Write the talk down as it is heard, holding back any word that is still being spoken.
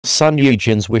Son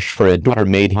Ye-jin's wish for a daughter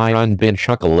made Hyun bin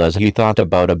chuckle as he thought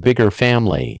about a bigger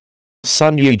family.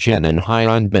 Son Ye-jin and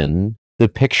Hyun bin, the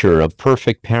picture of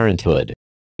perfect parenthood.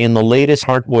 In the latest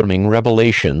heartwarming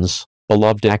revelations,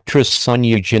 beloved actress Son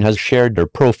Ye-jin has shared her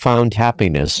profound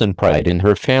happiness and pride in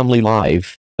her family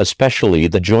life, especially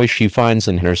the joy she finds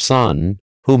in her son,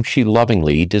 whom she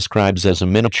lovingly describes as a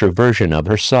miniature version of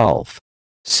herself.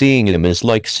 "Seeing him is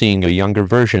like seeing a younger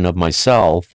version of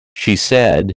myself," she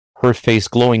said, her face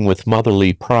glowing with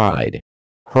motherly pride.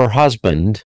 Her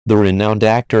husband, the renowned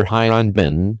actor Hyun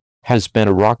bin, has been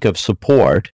a rock of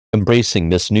support, embracing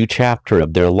this new chapter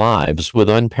of their lives with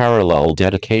unparalleled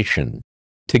dedication.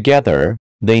 Together,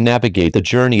 they navigate the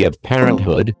journey of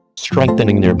parenthood,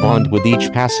 strengthening their bond with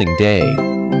each passing day.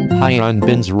 Hyun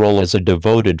bin's role as a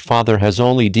devoted father has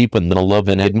only deepened the love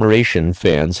and admiration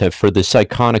fans have for this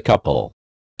iconic couple.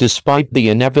 Despite the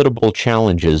inevitable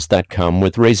challenges that come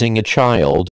with raising a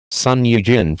child, Son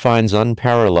Ye-jin finds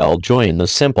unparalleled joy in the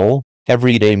simple,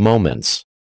 everyday moments.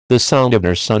 The sound of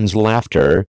her son's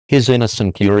laughter, his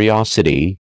innocent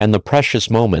curiosity, and the precious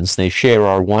moments they share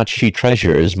are what she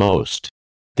treasures most.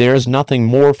 There's nothing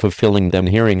more fulfilling than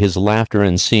hearing his laughter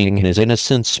and seeing his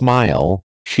innocent smile,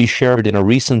 she shared in a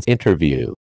recent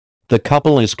interview. The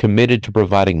couple is committed to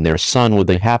providing their son with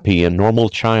a happy and normal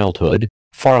childhood,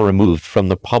 far removed from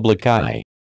the public eye.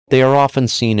 They are often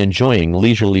seen enjoying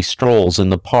leisurely strolls in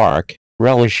the park,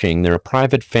 relishing their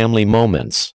private family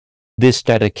moments. This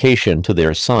dedication to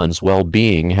their son's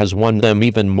well-being has won them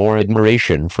even more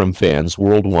admiration from fans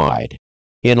worldwide.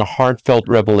 In a heartfelt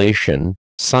revelation,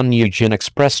 Son Ye-jin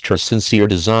expressed her sincere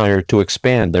desire to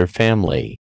expand their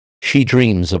family. She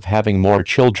dreams of having more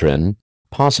children,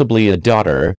 possibly a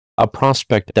daughter, a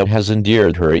prospect that has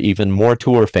endeared her even more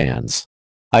to her fans.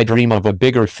 "I dream of a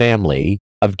bigger family,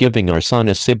 of giving our son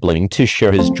a sibling to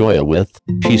share his joy with,"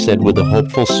 she said with a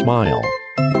hopeful smile.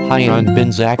 Hyun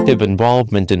bin's active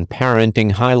involvement in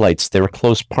parenting highlights their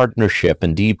close partnership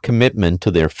and deep commitment to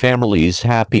their family's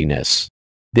happiness.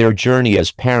 Their journey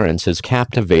as parents has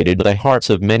captivated the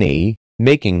hearts of many,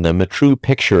 making them a true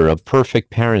picture of perfect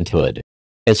parenthood.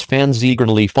 As fans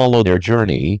eagerly follow their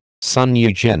journey, Son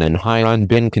Ye-jin and Hyun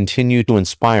bin continue to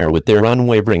inspire with their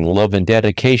unwavering love and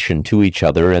dedication to each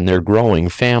other and their growing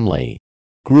family.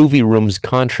 Groovy Room's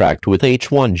contract with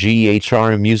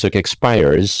H1GHR Music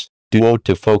expires, duo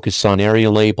to focus on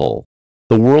area label.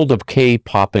 The world of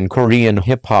K-pop and Korean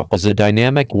hip-hop is a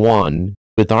dynamic one,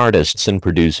 with artists and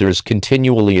producers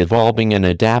continually evolving and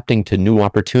adapting to new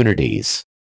opportunities.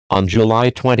 On July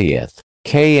 20th,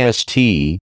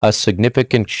 KST, a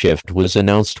significant shift was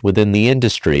announced within the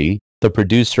industry. The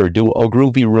producer duo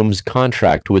Groovy Room's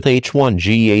contract with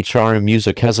H1GHR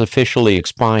Music has officially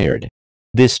expired.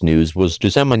 This news was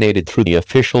disseminated through the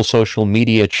official social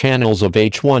media channels of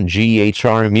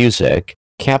H1GHR Music,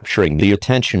 capturing the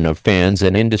attention of fans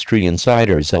and industry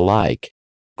insiders alike.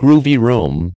 Groovy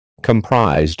Room,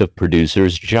 comprised of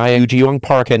producers Jae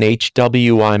Park and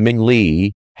HWI Min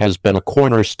Lee, has been a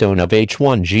cornerstone of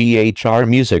H1GHR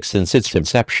Music since its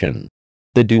inception.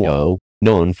 The duo,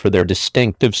 known for their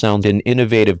distinctive sound and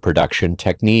innovative production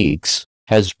techniques,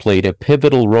 has played a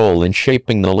pivotal role in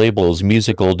shaping the label's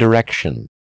musical direction.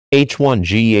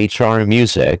 H1GHR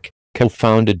Music,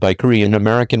 co-founded by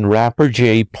Korean-American rapper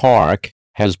Jae Park,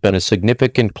 has been a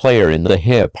significant player in the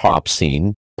hip-hop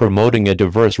scene, promoting a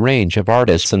diverse range of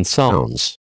artists and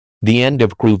sounds. The end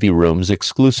of Groovy Room's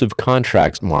exclusive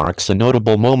contract marks a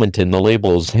notable moment in the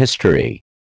label's history.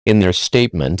 In their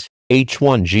statement,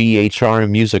 H1GHR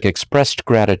Music expressed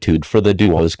gratitude for the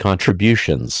duo's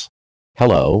contributions.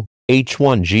 "Hello,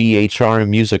 H1GHR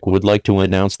Music would like to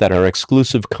announce that our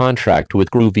exclusive contract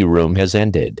with Groovy Room has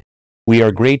ended. We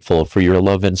are grateful for your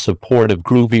love and support of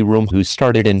Groovy Room, who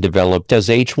started and developed as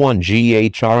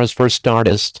H1GHR's first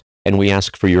artist, and we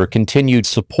ask for your continued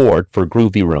support for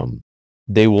Groovy Room.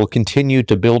 They will continue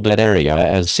to build that area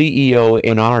as CEO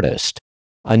and artist.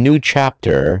 A new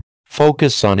chapter,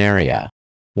 focus on area."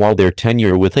 While their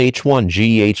tenure with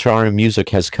H1GHR Music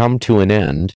has come to an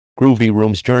end, Groovy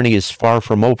Room's journey is far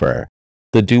from over.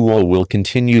 The duo will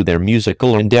continue their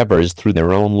musical endeavors through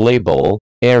their own label,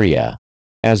 Area.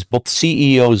 As both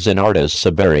CEOs and artists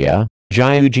of Area,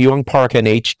 Jae Park and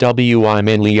HWI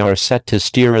Min Lee are set to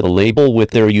steer the label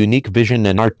with their unique vision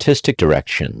and artistic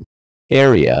direction.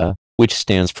 Area, which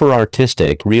stands for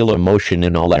Artistic Real Emotion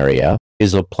in All Area,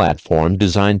 is a platform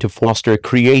designed to foster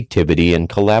creativity and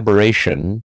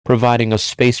collaboration, providing a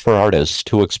space for artists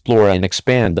to explore and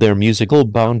expand their musical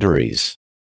boundaries.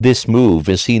 This move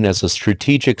is seen as a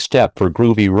strategic step for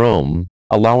Groovy Room,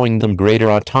 allowing them greater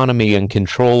autonomy and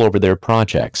control over their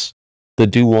projects. The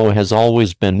duo has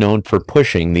always been known for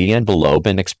pushing the envelope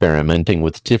and experimenting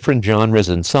with different genres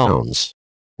and sounds.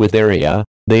 With Area,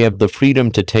 they have the freedom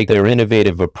to take their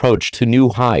innovative approach to new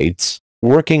heights,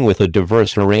 working with a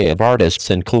diverse array of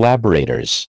artists and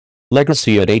collaborators.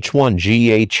 Legacy at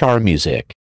H1GHR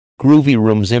Music. Groovy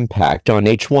Room's impact on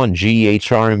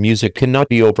H1GHR Music cannot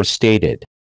be overstated.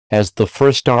 As the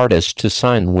first artist to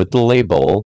sign with the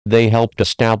label, they helped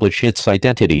establish its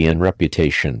identity and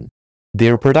reputation.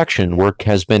 Their production work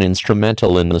has been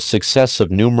instrumental in the success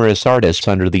of numerous artists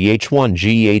under the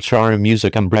H1GHR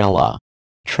Music umbrella.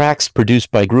 Tracks produced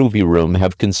by Groovy Room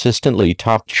have consistently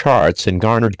topped charts and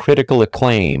garnered critical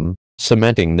acclaim,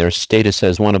 cementing their status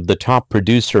as one of the top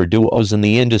producer duos in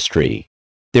the industry.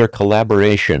 Their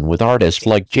collaboration with artists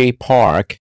like J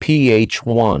Park,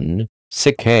 PH1,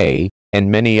 Sick,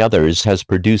 and many others has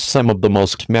produced some of the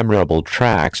most memorable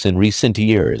tracks in recent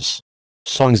years.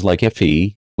 Songs like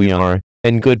Iffy, We Are,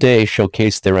 and Good Day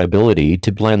showcase their ability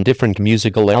to blend different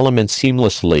musical elements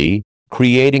seamlessly,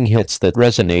 creating hits that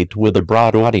resonate with a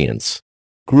broad audience.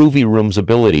 Groovy Room's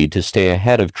ability to stay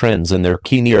ahead of trends and their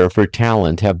keen ear for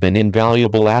talent have been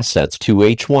invaluable assets to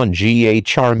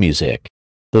H1GHR Music.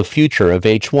 The future of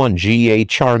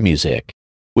H1GHR Music.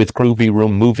 With Groovy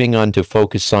Room moving on to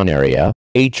focus on Area,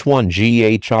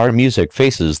 H1GHR Music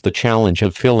faces the challenge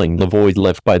of filling the void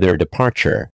left by their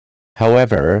departure.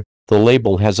 However, the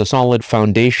label has a solid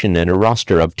foundation and a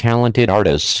roster of talented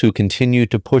artists who continue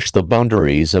to push the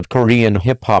boundaries of Korean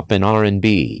hip-hop and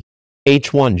R&B.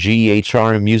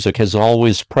 H1GHR Music has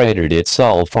always prided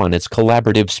itself on its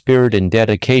collaborative spirit and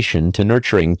dedication to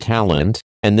nurturing talent,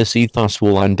 and this ethos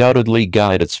will undoubtedly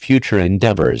guide its future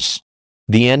endeavors.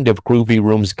 The end of Groovy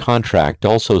Room's contract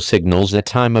also signals a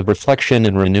time of reflection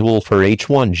and renewal for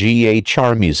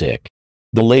H1GHR Music.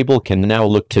 The label can now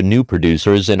look to new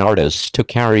producers and artists to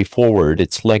carry forward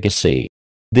its legacy.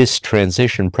 This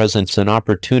transition presents an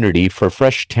opportunity for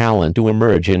fresh talent to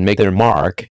emerge and make their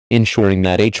mark, ensuring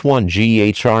that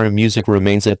H1GHR Music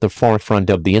remains at the forefront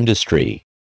of the industry.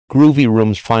 Groovy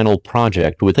Room's final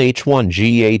project with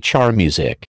H1GHR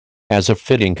Music. As a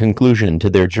fitting conclusion to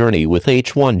their journey with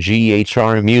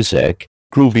H1GHR Music,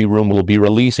 Groovy Room will be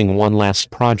releasing one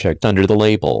last project under the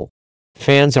label.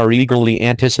 Fans are eagerly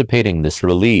anticipating this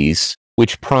release,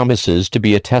 which promises to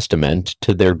be a testament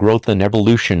to their growth and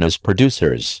evolution as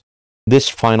producers. This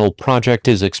final project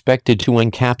is expected to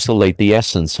encapsulate the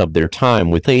essence of their time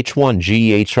with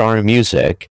H1GHR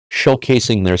Music,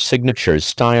 showcasing their signature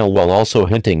style while also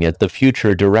hinting at the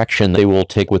future direction they will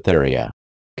take with Area.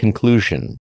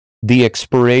 Conclusion. The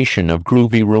expiration of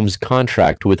Groovy Room's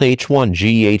contract with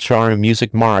H1GHR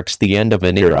Music marks the end of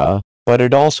an era, but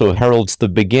it also heralds the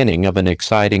beginning of an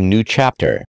exciting new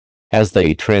chapter. As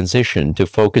they transition to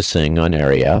focusing on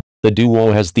Area, the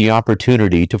duo has the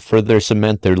opportunity to further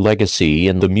cement their legacy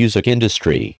in the music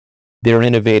industry. Their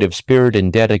innovative spirit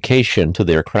and dedication to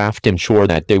their craft ensure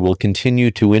that they will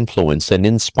continue to influence and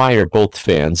inspire both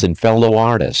fans and fellow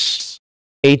artists.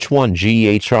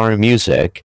 H1GHR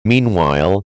Music,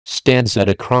 meanwhile, stands at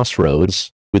a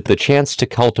crossroads, with the chance to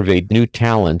cultivate new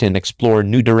talent and explore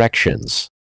new directions.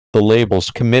 The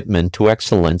label's commitment to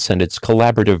excellence and its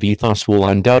collaborative ethos will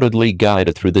undoubtedly guide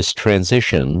it through this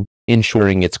transition,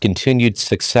 ensuring its continued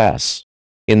success.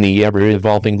 In the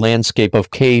ever-evolving landscape of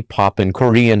K-pop and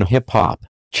Korean hip-hop,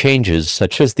 changes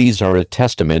such as these are a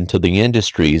testament to the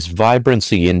industry's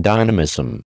vibrancy and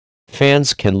dynamism.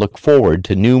 Fans can look forward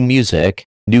to new music,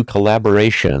 new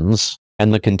collaborations,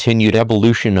 and the continued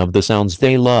evolution of the sounds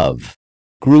they love.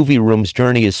 Groovy Room's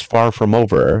journey is far from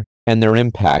over, and their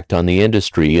impact on the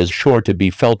industry is sure to be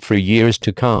felt for years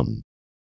to come.